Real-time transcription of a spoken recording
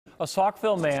A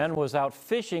Saukville man was out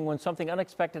fishing when something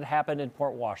unexpected happened in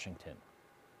Port Washington.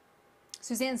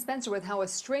 Suzanne Spencer with how a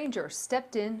stranger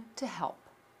stepped in to help.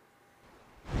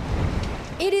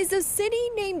 It is a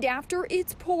city named after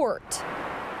its port.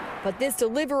 But this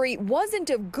delivery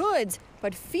wasn't of goods,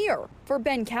 but fear for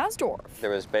Ben Kasdorf. There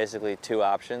was basically two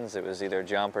options. It was either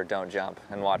jump or don't jump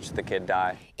and watch the kid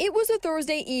die. It was a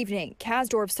Thursday evening.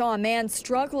 Kasdorf saw a man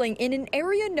struggling in an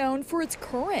area known for its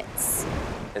currents.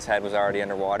 His head was already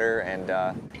underwater,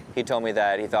 and he told me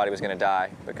that he thought he was going to die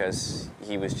because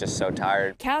he was just so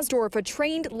tired. Kasdorf, a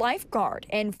trained lifeguard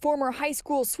and former high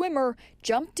school swimmer,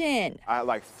 jumped in.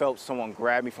 I felt someone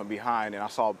grab me from behind, and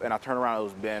I turned around, it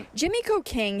was Ben. Jimmy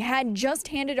King had just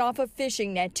handed off a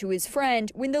fishing net to his friend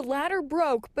when the ladder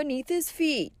broke beneath his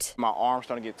feet. My arms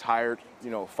started to get tired,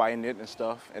 fighting it and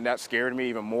stuff, and that scared me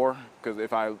even more because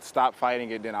if I stop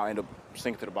fighting it, then I'll end up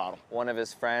sinking to the bottom. One of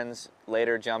his friends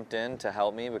later jumped in to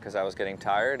help me because I was getting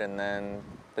tired, and then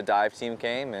the dive team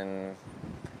came and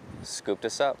scooped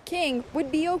us up. King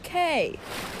would be okay.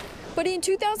 But in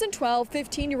 2012,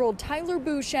 15-year-old Tyler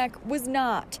Bushek was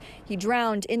not. He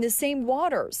drowned in the same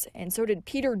waters, and so did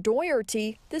Peter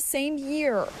Doherty the same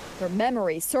year. Their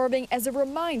memory serving as a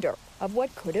reminder of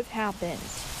what could have happened.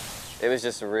 It was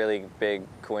just a really big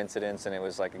coincidence, and it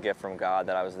was like a gift from God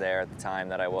that I was there at the time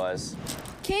that I was.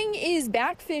 King is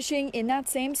back fishing in that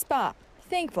same spot,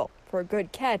 thankful for a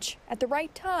good catch at the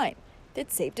right time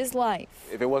that saved his life.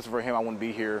 If it wasn't for him, I wouldn't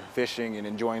be here fishing and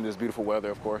enjoying this beautiful weather,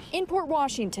 of course. In Port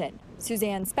Washington,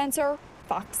 Suzanne Spencer,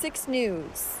 Fox 6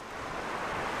 News.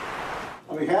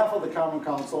 On behalf of the Common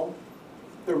Council,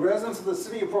 the residents of the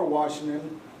city of Port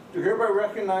Washington do hereby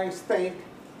recognize, thank,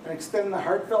 and extend the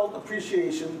heartfelt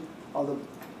appreciation of the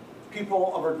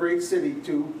people of our great city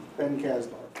to Ben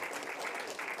Kasdorf.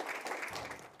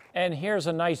 And here's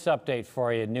a nice update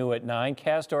for you, new at 9.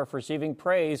 Kasdorf receiving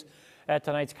praise at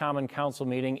tonight's Common Council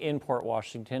meeting in Port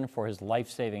Washington for his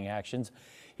life-saving actions.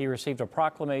 He received a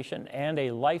proclamation and a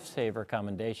lifesaver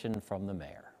commendation from the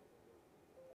mayor.